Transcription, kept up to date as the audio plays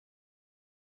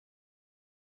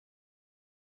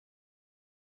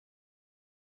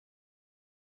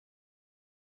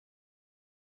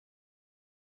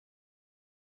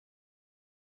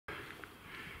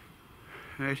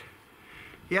Right.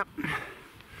 Yep.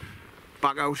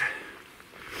 Back out.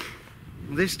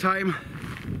 This time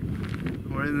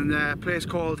we're in a place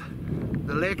called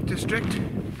the Lake District.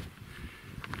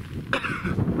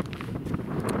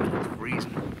 It's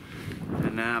freezing.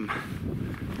 And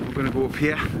we're gonna go up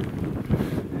here.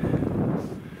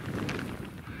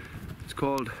 It's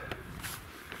called...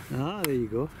 Ah, there you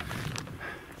go.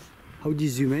 How do you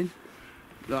zoom in?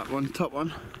 That one, top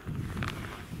one.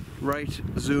 Right,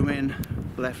 zoom in,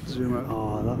 left, zoom out.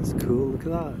 Oh, that's cool. Look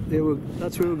at that.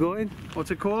 That's where we're going.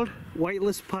 What's it called?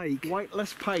 Whiteless Pike.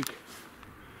 Whiteless Pike.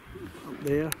 Up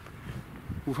there.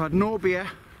 We've had no beer.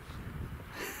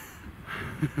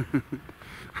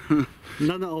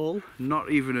 None at all. Not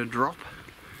even a drop.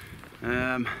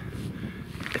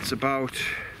 It's about...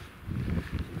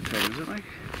 what time is it like?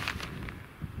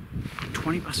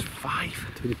 20 past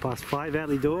 5. 20 past 5,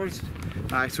 early doors.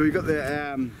 Aye, so we got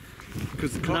the...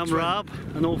 because the And clocks I'm Rob,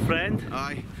 an old friend.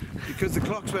 Aye, because the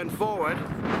clocks went forward,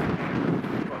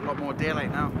 we've got a lot more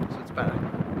daylight now, so it's better.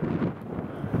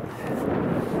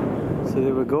 So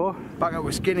there we go. Back out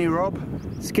with Skinny Rob.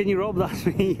 Skinny Rob, that's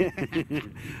me.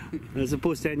 As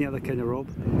opposed to any other kind of Rob.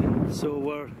 So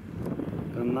we're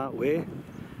going that way.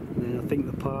 And then I think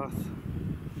the path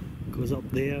goes up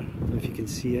there. I don't know if you can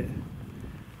see it.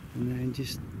 And then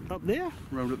just up there.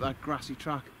 Round up that grassy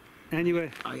track.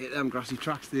 Anyway, I hate them grassy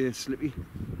tracks, they're slippy.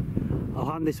 I'll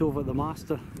hand this over to the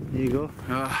master. There you go.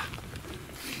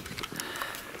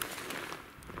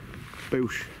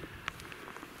 Boosh.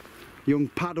 Young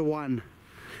Padawan.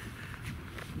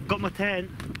 Got my tent.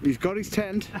 He's got his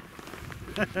tent.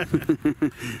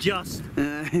 Just.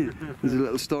 There's a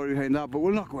little story behind that, but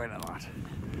we'll not go into that.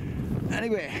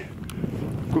 Anyway,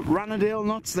 got Rannerdale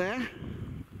knots there.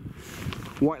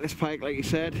 Whiteless Pike, like you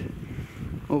said.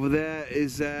 Over there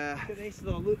is Look at this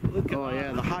though, look at oh that.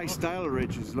 yeah, the High Style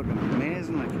Ridge is looking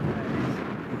amazing. Like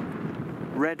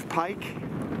Red Pike,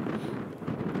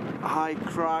 High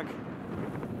Crag,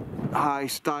 High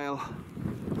Style.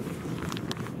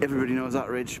 Everybody knows that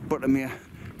ridge. Buttermere,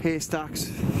 Haystacks,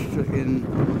 freaking.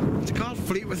 It's called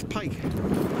Fleetwood Pike.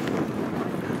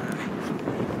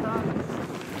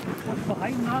 What's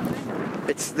behind that then?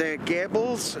 It's the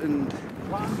Gables and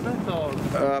Brandreth or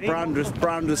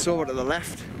Brandreth's over to the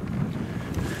left.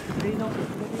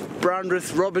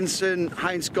 Brandreth, Robinson,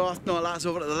 Heinz Garth, and all that's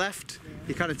over to the left.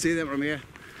 You can't see them from here.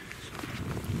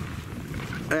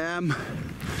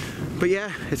 But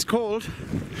yeah, it's cold.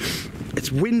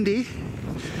 It's windy.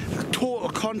 A total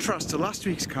contrast to last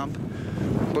week's camp.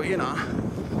 But you know,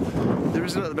 there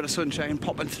is a little bit of sunshine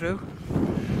popping through.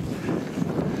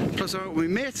 Plus I'm out with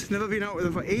my mate, never been out with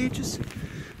him for ages.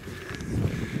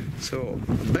 So,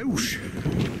 boosh.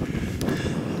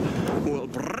 We'll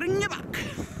bring you back.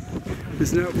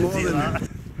 There's no more than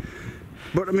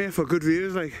Buttermere for good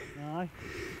views, like. Aye.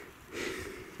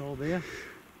 It's all there.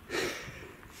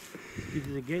 Gives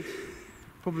you the gig.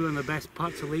 Probably one of the best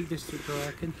parts of Lake District, I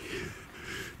reckon.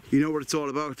 You know what it's all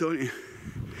about, don't you?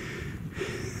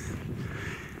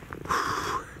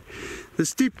 The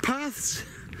steep paths.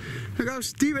 Look how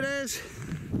steep it is.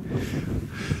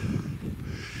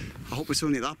 I hope it's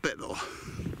only that bit though.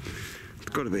 It's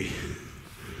got to be.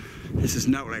 This is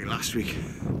not like last week.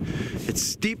 It's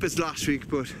steep as last week,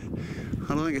 but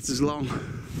I don't think it's as long.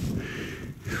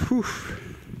 Whew.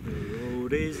 The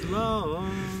road is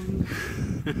long.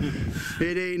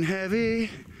 It ain't heavy.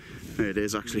 It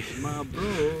is actually. My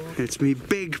bro. It's me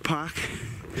big pack.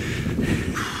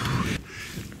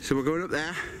 So we're going up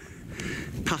there.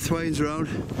 Path winds around.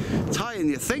 It's higher than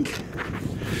you think.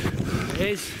 It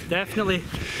is, definitely.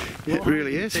 It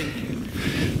really is.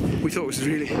 We thought it was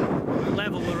really...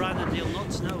 Level with Rannerdale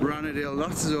Knots now. Rannerdale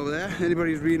Knots is over there.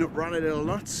 Anybody who's been up Rannerdale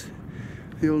Knots,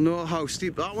 you'll know how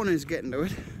steep that one is getting to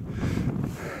it.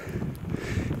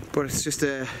 But it's just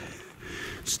a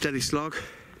steady slog.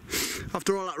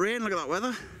 After all that rain, look at that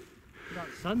weather. That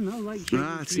sun, I like it.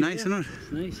 Ah, it's nice, isn't it?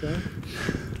 It's nice, eh?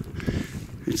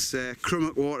 It's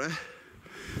Crummock water.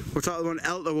 What's that other one?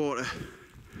 Elter water.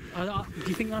 Do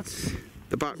you think that's...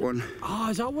 The back one. Oh,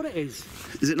 is that what it is?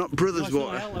 Is it not Brothers No,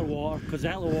 water? it's not Elter water, because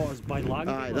Elter water is by land.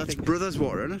 Aye, that's Brothers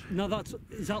water, isn't it? No,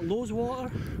 is that Lowe's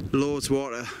water? Lowe's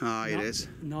water. Aye, No, it is.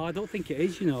 No, I don't think it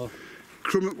is, you know.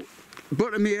 Crummock,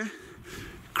 Buttermere,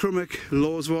 Crummock,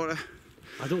 Lowe's water.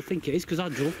 I don't think it is, because I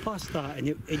drove past that and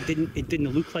it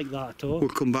didn't look like that at all. We'll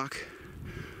come back.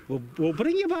 We'll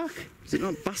bring you back. Is it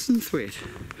not Bassenthwaite?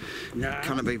 Nah.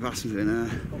 Can it be Bassenthwaite? Nah.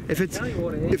 If Tell you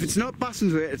what it is. it's not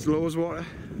Bassenthwaite, it's Lowe's water.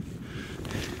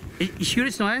 You sure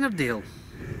it's not Rannerdale?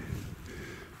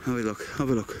 Have a look, have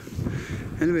a look.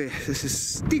 Anyway, this is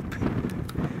steep.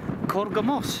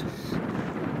 Corgamos.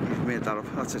 You've made that up.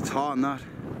 That's a tarn, that.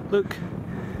 Look.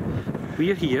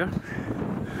 we're here.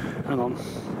 Hang on.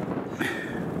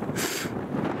 If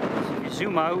you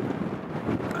zoom out.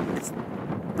 It's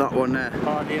that one there.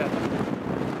 Oh, there.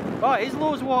 Oh, it is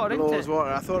Low's water, isn't it? Low's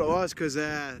water. I thought it was because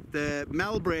the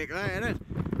Mel break there, isn't it?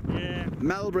 Yeah.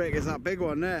 Mel break is that big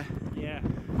one there. Yeah.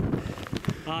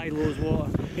 Aye, Low's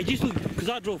water. It just looked, because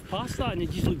I drove past that and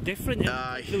it just looked different.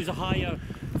 Aye. There was a higher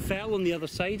fell on the other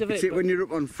side of it. See, when you're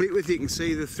up on Fleetwood, you can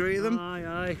see the three of them. Aye,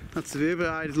 aye. That's the view, but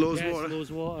aye, it's Low's water. It's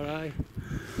Low's water, aye.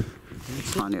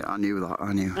 I knew that,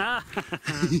 I knew. Ah.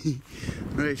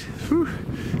 Right, whew.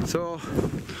 So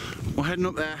we're heading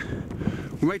up there.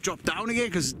 We might drop down again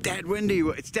because it's dead windy.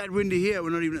 It's dead windy here, we're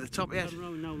not even at the top yet. Turn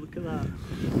around now, look at that.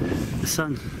 The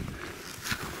sun.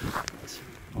 It's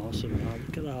awesome, man.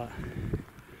 Look at that.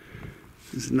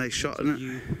 It's a nice shot, isn't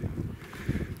it?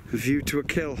 A view to a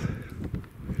kill.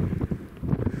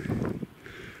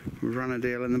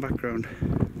 Rannerdale in the background.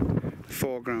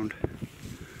 Foreground.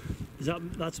 Is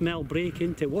that's Mel Break,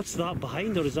 isn't it? What's that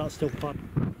behind, or is that still part?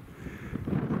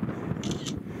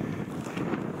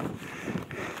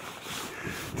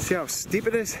 See how steep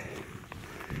it is?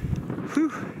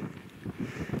 Whew.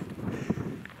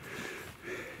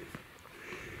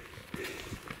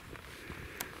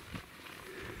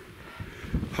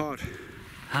 Hard.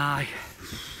 Aye.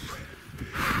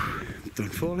 Done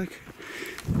for, like.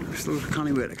 Still can't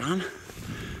even wait again.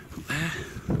 Up there.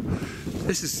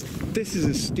 This is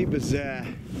as steep as dare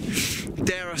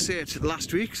I say it,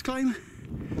 last week's climb.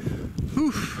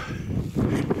 Oof.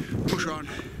 Push on.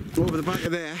 Over the back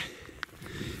of there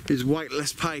is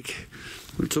Whiteless Pike.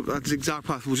 We took that zigzag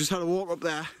path. We just had a walk up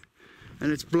there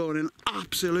and it's blowing an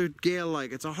absolute gale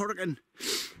like. It's a hurricane.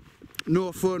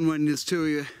 No fun when there's two of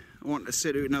you want to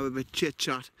sit out and have a bit chit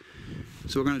chat.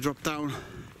 So we're going to drop down.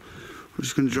 We're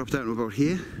just going to drop down to about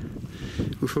here.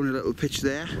 We found a little pitch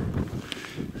there.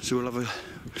 So we'll have a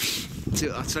see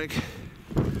what that's like.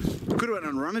 Could have went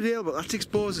on Rannerdale, but that's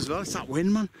exposed as well. It's that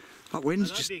wind, man. That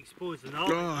wind's just exposed and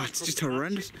oh, it's just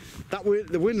horrendous. That wind,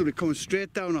 the wind will be coming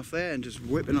straight down off there and just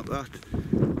whipping up that.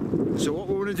 So what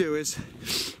we're going to do is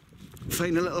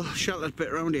find a little sheltered bit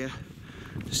around here.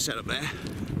 Just set up there.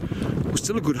 We're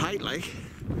still a good height, like.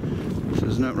 So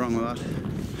there's nothing wrong with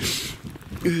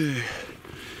that.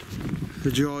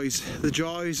 The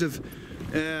joys of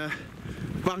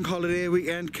bank holiday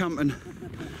weekend camping.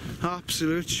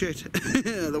 Absolute shit.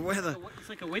 The weather. It's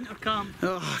like a winter camp.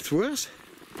 Oh, it's worse.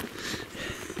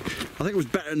 I think it was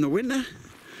better in the winter,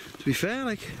 to be fair,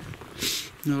 like.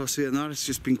 No, I see it now, it's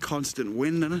just been constant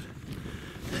wind in it.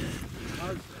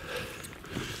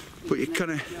 But you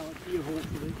kinda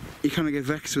get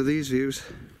vexed with these views.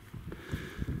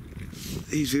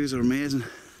 These views are amazing.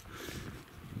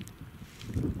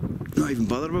 Not even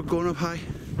bothered about going up high.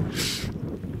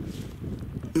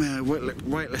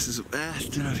 Whiteless is up there. I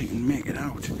don't know if you can make it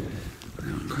out.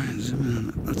 I'm trying to zoom in on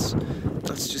it.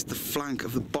 That's just the flank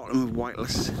of the bottom of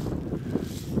Whiteless.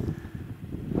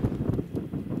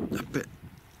 That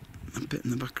bit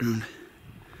in the background.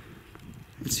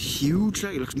 It's huge,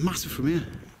 like, it looks massive from here.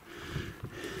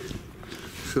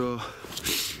 So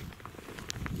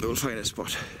we'll find a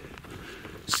spot.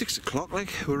 6 o'clock,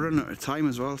 like, we're running out of time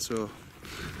as well, so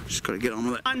just gotta get on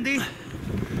with it. Andy,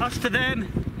 us to them,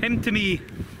 him to me.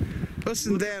 Us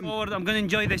and them. Forward, I'm gonna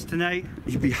enjoy this tonight.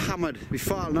 You'd be hammered, be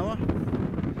falling over.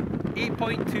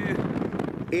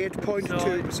 8.2.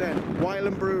 8.2%.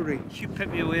 Wylam Brewery. Should put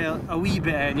me away a wee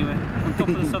bit anyway. On top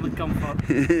of the Southern Comfort.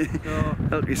 So,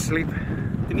 help you sleep.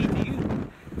 to me, to you.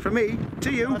 From me,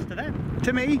 to you. Us to them.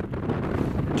 To me,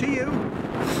 to you.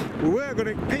 We're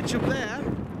going to pitch up there,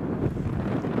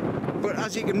 but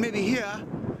as you can maybe hear,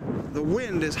 the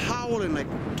wind is howling like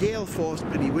gale force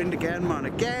bloody wind again, man.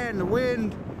 Again, the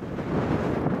wind.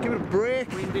 Give it a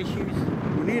break. Wind issues.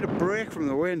 We need a break from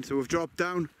the wind, so we've dropped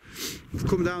down. We've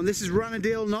come down. This is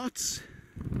Rannerdale Knots,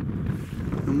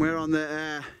 and we're on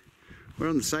the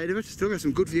side of it. Still got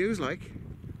some good views, like.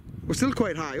 We're still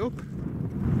quite high up.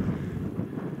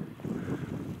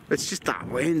 It's just that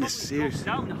wind, it's serious.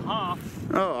 Down half.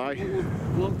 Oh, aye. We're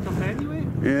blocked up anyway.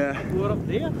 Yeah. We're up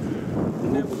there.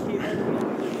 And then we came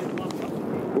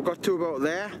in. We got to about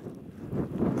there,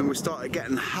 and we started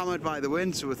getting hammered by the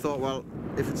wind, so we thought, well,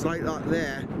 if it's like that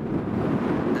there,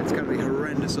 it's going to be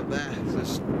horrendous up there. So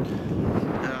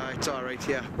it's alright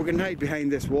here. We can hide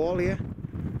behind this wall here,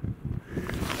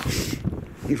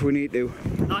 if we need to.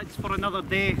 That's for another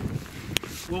day.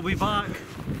 We'll be back.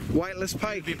 Whiteless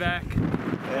Pike. We'll be back.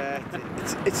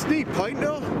 It's neat point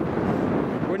though,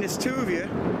 when it's two of you.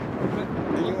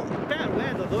 And you want better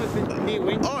weather though if it's near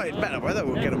wind. oh, it's better weather,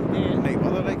 we'll get them neat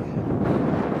weather like.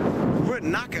 weren't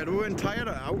knackered, we weren't tired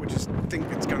out, we just think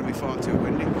it's going to be far too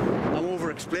windy. I'm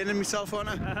over-explaining myself on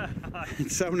it.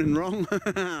 It's sounding wrong.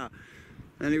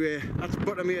 Anyway, that's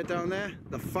Buttermere down there,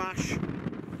 the fash,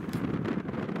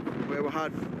 where we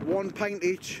had 1 pint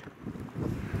each.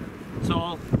 That's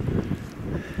all.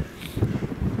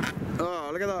 Oh,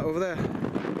 look at that over there.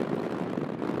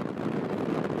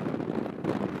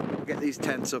 Get these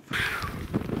tents up,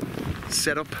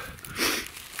 set up.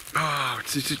 Oh,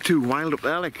 it's just too wild up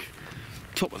there, like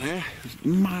top of there. It's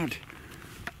mad.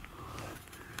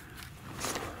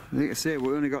 Like I say,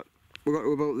 we got to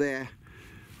about there,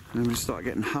 and then we just started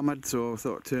getting hammered. So I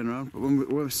thought I'd turn around. But when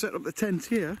we set up the tent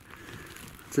here,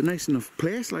 it's a nice enough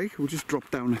place. Like we just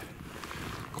dropped down a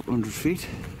couple 100 feet.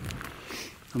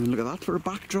 I mean, look at that for a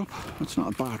backdrop. That's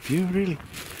not a bad view, really.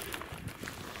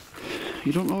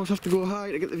 You don't always have to go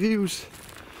high to get the views.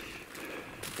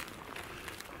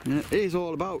 Yeah, it is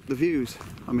all about the views.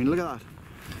 I mean, look at that.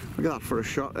 Look at that for a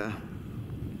shot there.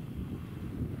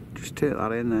 Just take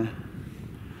that in there.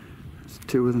 There's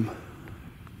 2 of them.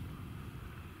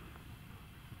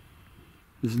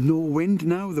 There's no wind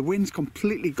now. The wind's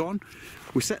completely gone.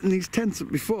 We're setting these tents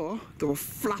up before. They were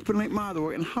flapping like mad. They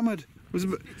were getting hammered. It was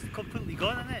about It's completely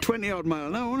gone, isn't it? 20 odd mile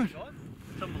an hour, wasn't it?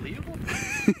 It's unbelievable.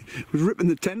 It was ripping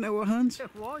the tent out of our hands.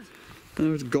 It was. And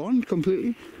it was gone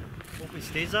completely. Hope it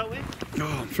stays that way.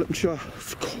 Oh, I'm flipping sure.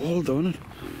 It's cold, isn't it?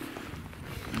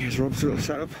 Here's Rob's little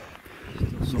setup.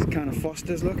 He's kind of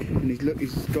Foster's, look, and he's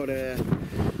gone to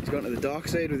the dark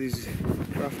side with his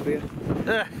craft beer.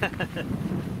 I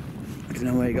don't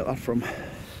know where he got that from.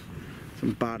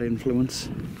 Some bad influence.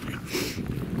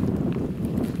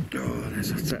 Oh,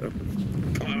 there's that setup.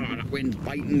 Oh, that wind's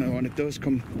biting though, when it does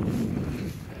come.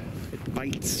 It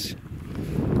bites.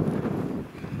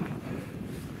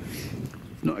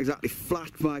 Not exactly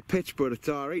flat my pitch, but it's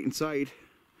alright inside.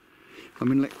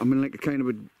 I'm in like a kind of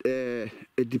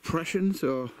a depression,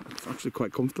 so it's actually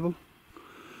quite comfortable.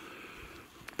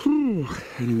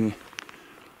 Anyway,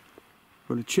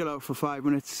 we're gonna chill out for 5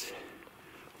 minutes,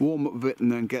 warm up a bit,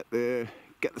 and then get the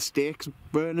steaks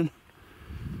burning.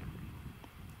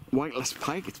 Whiteless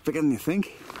pike, it's bigger than you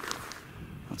think.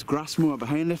 That's Grassmoor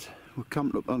behind it. We're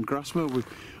camped up on Grassmoor.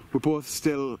 We both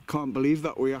still can't believe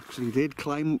that we actually did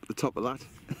climb up the top of that.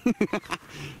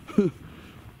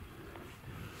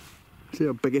 See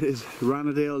how big it is.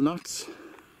 Rannerdale knots.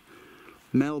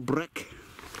 Mel Brick.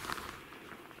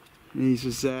 This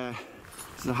is a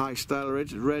high style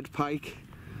ridge, red pike.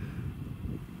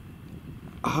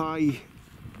 High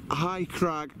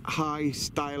crag, high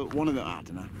style, one of the, I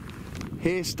don't know.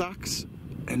 Haystacks,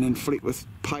 and then Fleetwood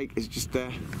pike is just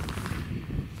there.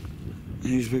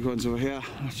 These big ones over here,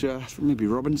 not sure, maybe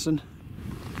Robinson.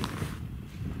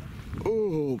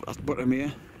 Oh, that's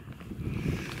Buttermere.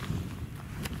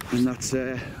 And that's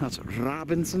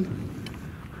Robinson.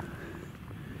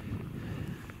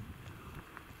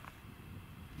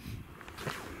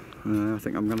 I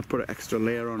think I'm going to put an extra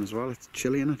layer on as well. It's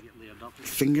chilly, isn't it?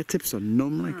 Fingertips are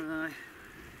numb, like.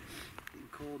 Getting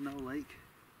cold now, like.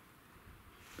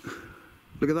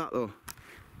 Look at that though.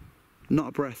 Not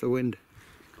a breath of wind.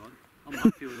 God, I'm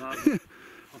happy with that.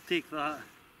 I'll take that.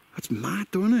 That's mad,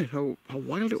 don't it? How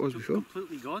wild it was before.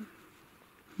 Completely gone.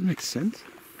 That makes sense.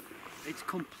 It's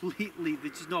completely,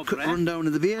 there's just no Quick breath. rundown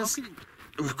of the beers.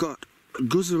 We've got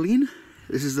Guzzolini.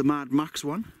 This is the Mad Max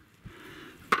one.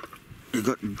 We've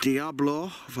got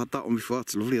Diablo. I've had that one before.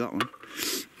 It's lovely, that one.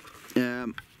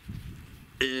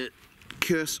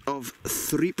 Curse of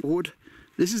Threepwood.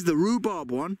 This is the rhubarb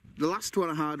one. The last one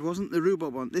I had wasn't the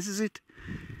rhubarb one. This is it.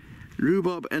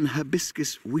 Rhubarb and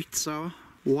hibiscus wheat sour.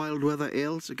 Wild weather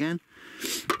ales again.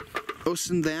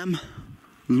 Us and them.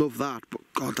 Love that, but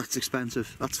God, that's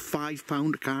expensive. That's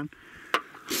 £5 a can.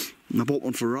 And I bought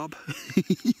one for Rob.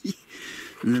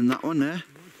 And then that one there.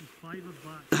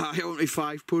 I want me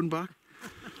 £5 back.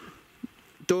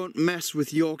 Don't mess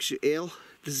with Yorkshire Ale.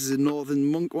 This is a Northern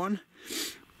Monk one.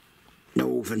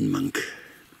 Northern Monk.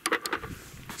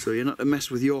 So you're not to mess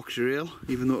with Yorkshire Ale,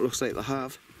 even though it looks like they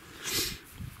have.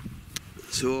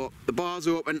 So the bar's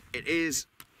open. It is,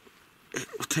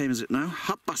 what time is it now?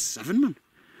 7:30, man.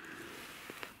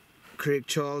 Craig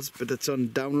Charles, but it's on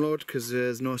download because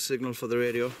there's no signal for the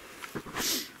radio.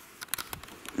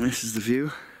 This is the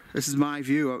view. This is my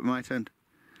view out of my tent.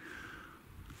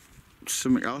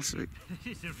 Something else. Like,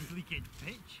 This is a really good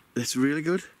pitch. it's really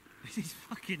good. This is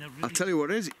fucking a really... I'll tell you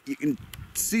what it is. You can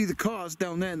see the cars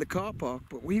down there in the car park,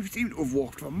 but we seem to have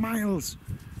walked for miles.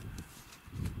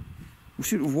 We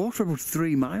seem to have walked for about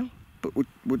 3 miles, but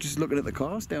we're just looking at the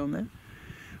cars down there.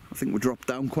 I think we dropped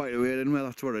down quite a way, didn't we?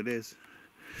 That's what it is.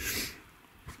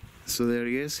 So there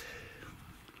he is.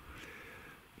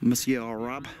 Monsieur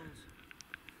Rob.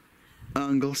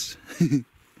 angles.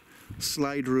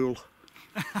 Slide rule.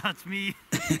 That's me.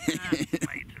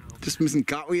 Just missing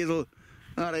Catweasel.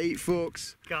 Alright,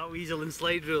 folks. Catweasel and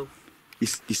slide rule. You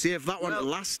saved that one to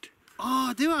last.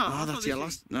 Oh, do I? Oh, that's your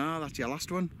last. No, that's your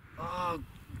last one. Oh,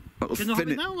 That'll can I have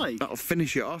it now, like? That'll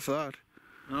finish it off. That.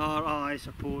 Oh, I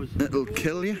suppose. It'll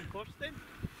kill you.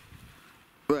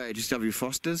 Right, just have your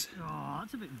Fosters. Oh,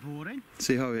 that's a bit boring.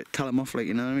 See how you tell him off, like,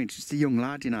 you know what I mean? Just a young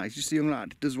lad, you know. He's just a young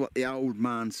lad. Does what the old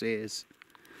man says.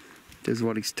 Does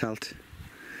what he's told.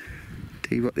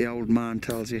 Do what the old man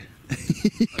tells you.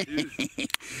 I do.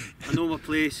 I know my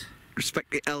place.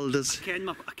 Respect the elders. I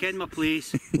ken my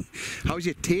place. How's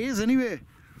your tears anyway?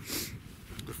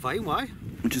 Fine, why?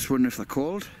 I'm just wondering if they're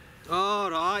cold. Oh,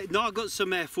 right. No, I got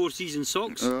some Four Seasons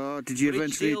socks. Oh, did you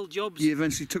eventually? You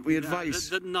eventually took me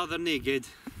advice. No, they're no good.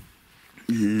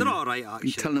 Yeah. They're all right, actually.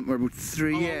 You're telling them for about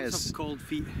 3 years. Have cold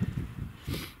feet.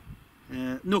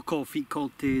 No cold feet,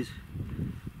 cold toes.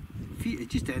 Feet are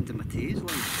just into my toes,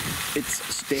 like. It's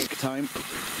steak time.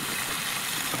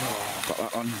 Oh, got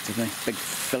that on. It's a nice big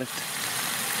fillet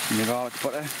in the garlic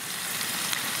butter.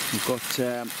 We've got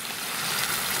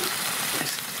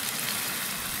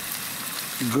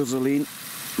Guzzolene.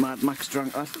 Mad Max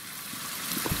drank that.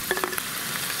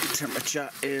 Temperature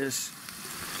is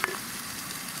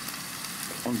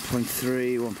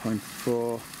 1.3,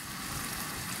 1.4.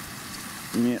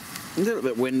 Yeah, a little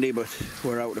bit windy, but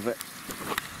we're out of it.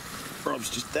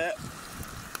 Rob's just there,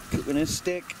 cooking his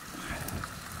steak.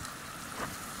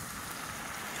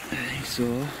 So,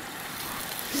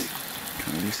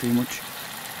 can't really see much.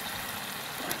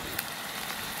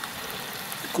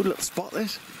 Good little spot,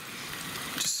 this.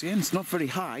 Just saying, it's not very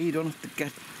high. You don't have to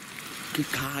get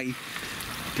high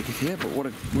to get here, but what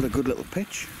a good little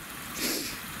pitch.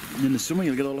 And in the summer,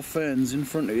 you'll get all the ferns in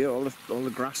front of you. All the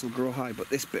grass will grow high, but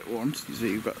this bit won't. You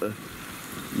see, you've got the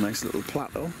nice little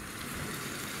plateau.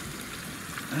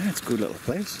 Ah, it's a good little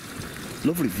place.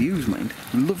 Lovely views, mind.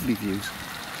 Lovely views.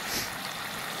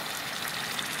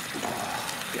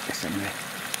 Oh, get this anyway.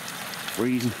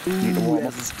 Freezing. Need to warm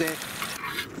up the steak.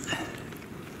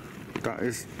 That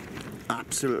is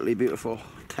absolutely beautiful.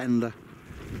 Tender.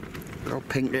 Look how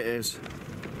pink it is.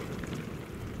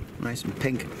 Nice and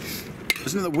pink.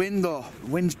 Listen to the wind though. The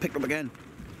wind's picked up again.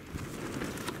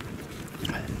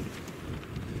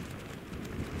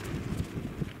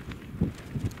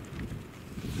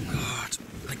 Oh, it's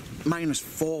like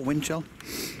 -4 wind chill.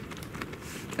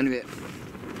 Anyway,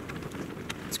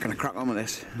 it's gonna crack on with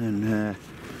this and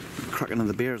crack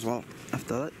another beer as well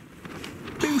after that.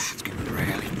 Boosh! It's getting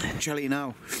really chilly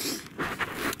now.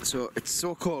 So it's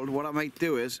so cold, what I might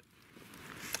do is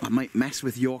I might mess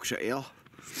with Yorkshire ale.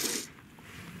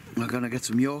 I'm gonna get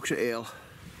some Yorkshire ale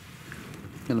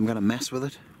and I'm gonna mess with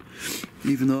it,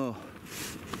 even though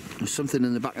there's something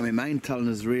in the back of my mind telling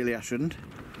us really I shouldn't.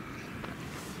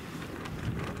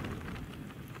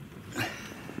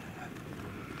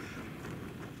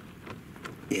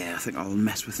 Yeah, I think I'll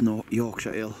mess with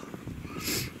Yorkshire ale.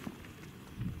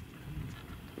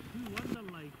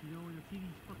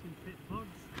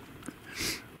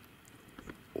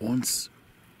 Once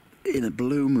in a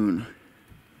blue moon,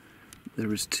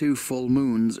 there is 2 full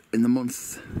moons in the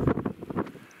month.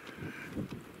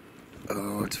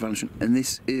 Oh, it's vanishing. And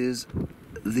this is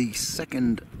the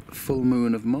 2nd full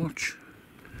moon of March.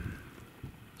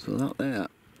 So that there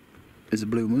is a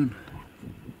blue moon.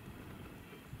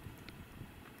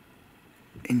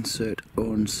 Insert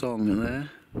own song in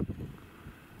there.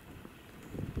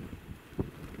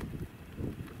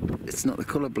 It's not the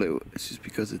colour blue, it's just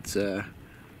because it's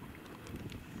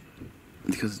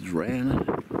rain.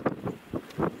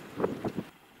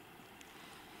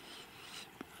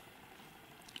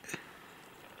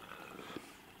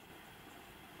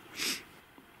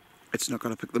 It's not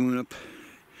going to pick the moon up.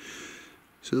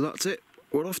 So that's it.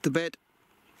 We're off to bed.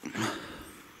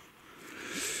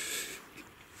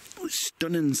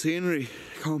 Stunning scenery.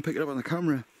 Can't pick it up on the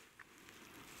camera.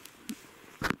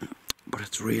 But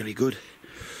it's really good.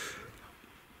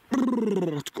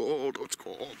 It's cold, it's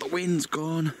cold. The wind's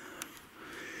gone.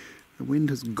 The wind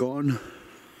has gone.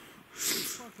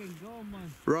 It's fucking gone,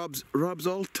 man. Rob's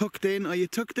all tucked in. Are you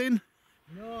tucked in?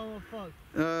 No, I'm fucked.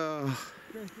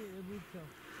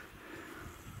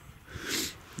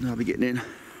 I'll be getting in.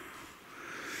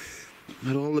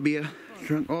 Had all the beer,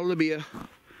 drank all the beer.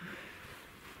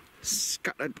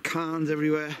 Scattered cans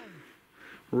everywhere.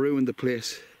 Ruined the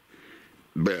place.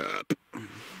 Burp.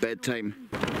 Bedtime.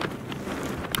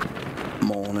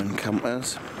 Morning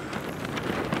campers.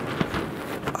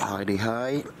 Heidi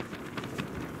hi.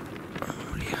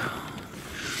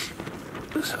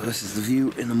 So this is the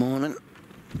view in the morning.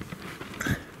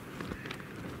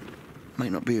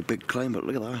 Might not be a big climb, but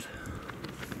look at that.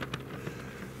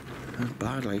 Not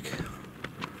bad, like.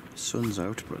 Sun's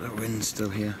out, but the wind's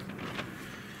still here.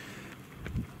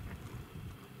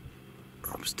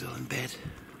 I'm still in bed,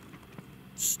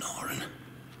 snoring.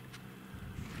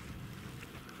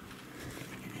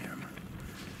 You can hear him.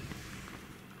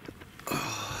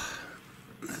 Oh,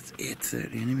 that's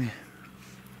 8:30 anyway.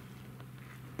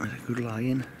 Had a good lie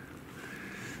in.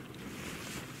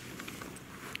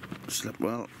 Slept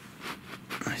well.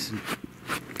 Nice and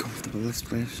comfortable, this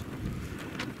place.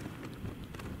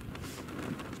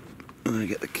 I'm gonna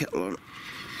get the kettle on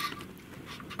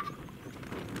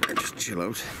and just chill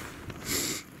out.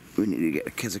 We need to get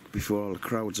the kids before all the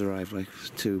crowds arrive, like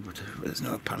too, but there's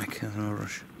no panic, there's no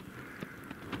rush.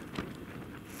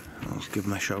 I'll give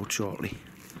them a shout shortly.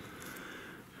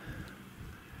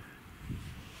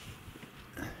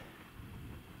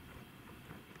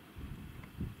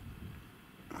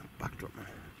 Backed up.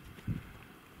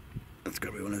 That's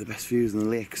got to be one of the best views in the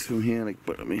lakes from here, like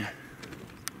Buttermere.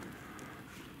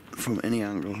 From any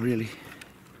angle, really.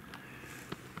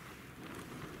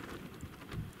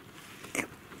 Yep.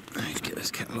 Let's get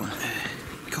this kettle on.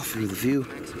 Coffee with a view.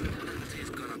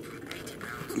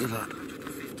 Look at that.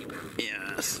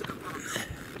 Yes.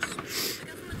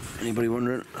 Anybody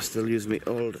wondering? I still use my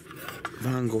old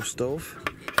Van Gogh stove.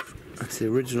 That's the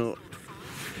original.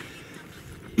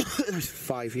 It's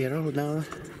 5-year-old now.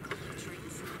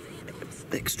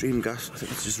 The extreme gas, I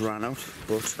think it's just ran out,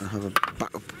 but I have a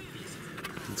backup.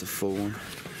 It's a full one.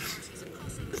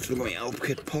 Still got my Alp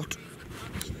kit pot.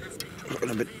 Looking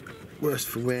a bit worse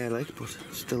for wear, like, but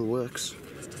still works.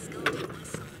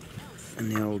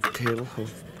 And the old table,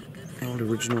 the old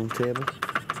original table.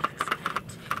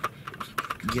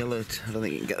 Gillett, I don't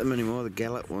think you can get them anymore, the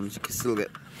Gillett ones. You can still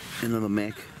get another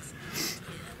make.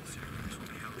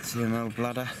 Same old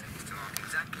bladder.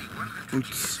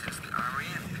 Boots.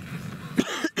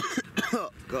 Oh,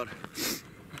 God.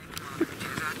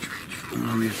 And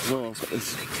on the floor, I've got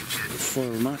this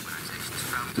foil mat,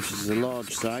 which is a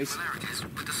large size.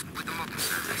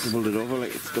 Doubled it over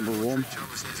like it's double warm.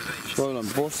 Foil on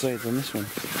both sides on this one.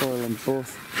 Foil on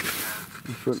both,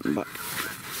 in front and back.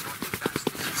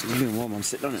 It's really warm. I'm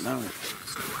sitting on it now.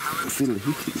 I feel the heat.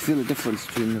 You feel the difference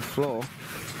between the floor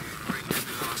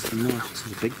and that.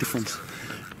 There's a big difference.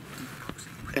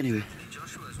 Anyway.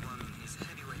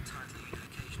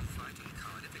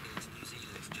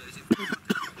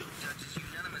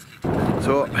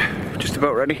 So, just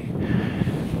about ready.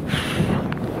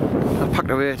 I packed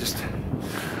away, just a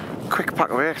quick pack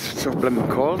away, it's so blimmin'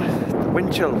 cold. The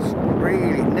wind chill's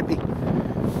really nippy.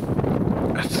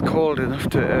 It's cold enough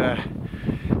to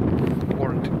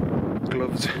warrant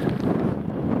gloves.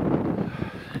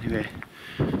 Anyway,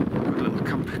 good little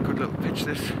camp, good little pitch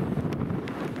this.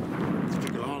 It's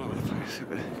people all over the place,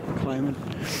 climbing,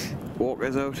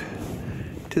 walkers out.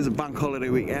 It is a bank holiday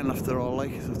weekend after all,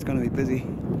 like, so it's going to be busy.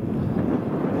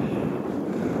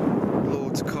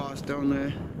 Loads of cars down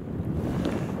there.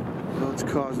 Loads of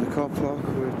cars in the car park.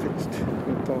 We're pitched.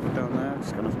 We're parked down there.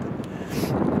 Just gonna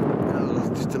have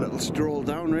to just a little stroll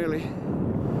down, really.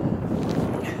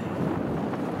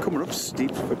 Coming up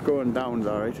steep, but going down's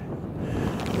alright.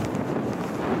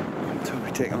 It'll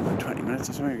probably take on about 20 minutes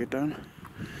or something to get down.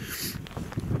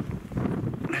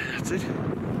 That's it.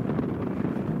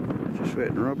 Just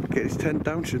waiting Rob to get his tent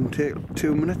down. Shouldn't take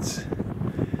 2 minutes.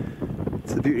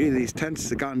 It's the beauty of these tents.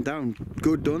 They've gone down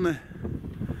good, don't they?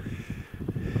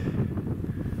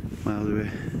 Miles away.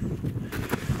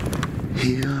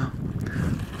 Here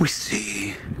we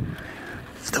see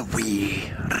the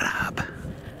wee Rab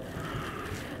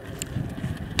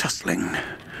tussling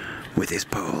with his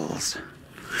poles.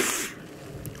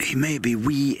 He may be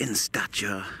wee in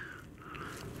stature,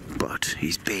 but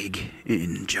he's big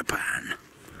in Japan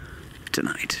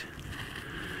tonight.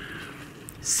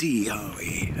 See how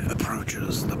he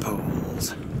approaches the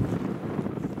poles,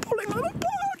 pulling them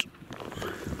apart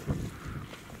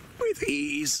with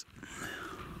ease.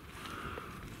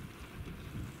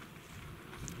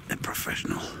 A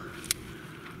professional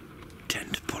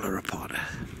tent puller apart.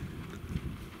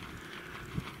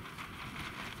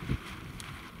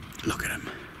 Look at him.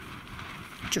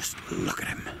 Just look at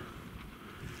him.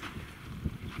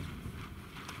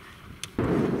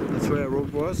 That's where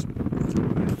Rob was.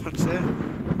 That's there.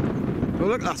 Oh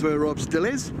look, that's where Rob still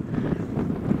is.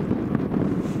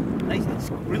 Nice, it's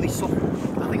really soft.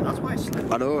 I think that's why I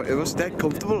slept. I know, it was dead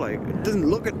comfortable, like. It doesn't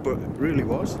look it, but it really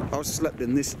was. I was slept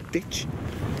in this ditch,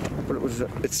 but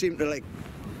it seemed to like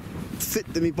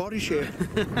fit to my body shape.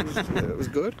 It was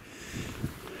good.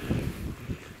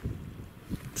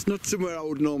 It's not somewhere I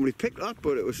would normally pick that,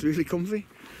 but it was really comfy.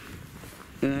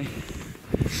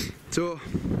 So,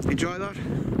 enjoy that.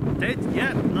 Did,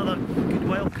 yeah, another good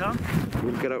wild camp.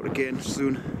 We'll get out again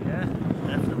soon. Yeah,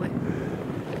 definitely.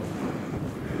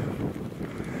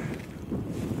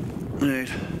 Right,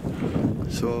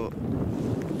 so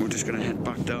we're just gonna head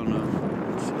back down now.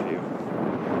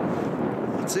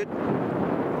 That's it.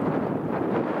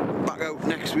 Back out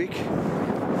next week.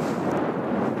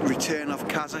 Return of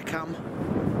Kazakam.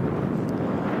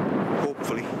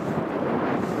 Hopefully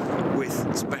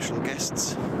with special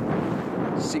guests,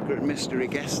 secret mystery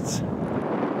guests.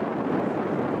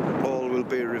 All will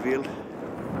be revealed.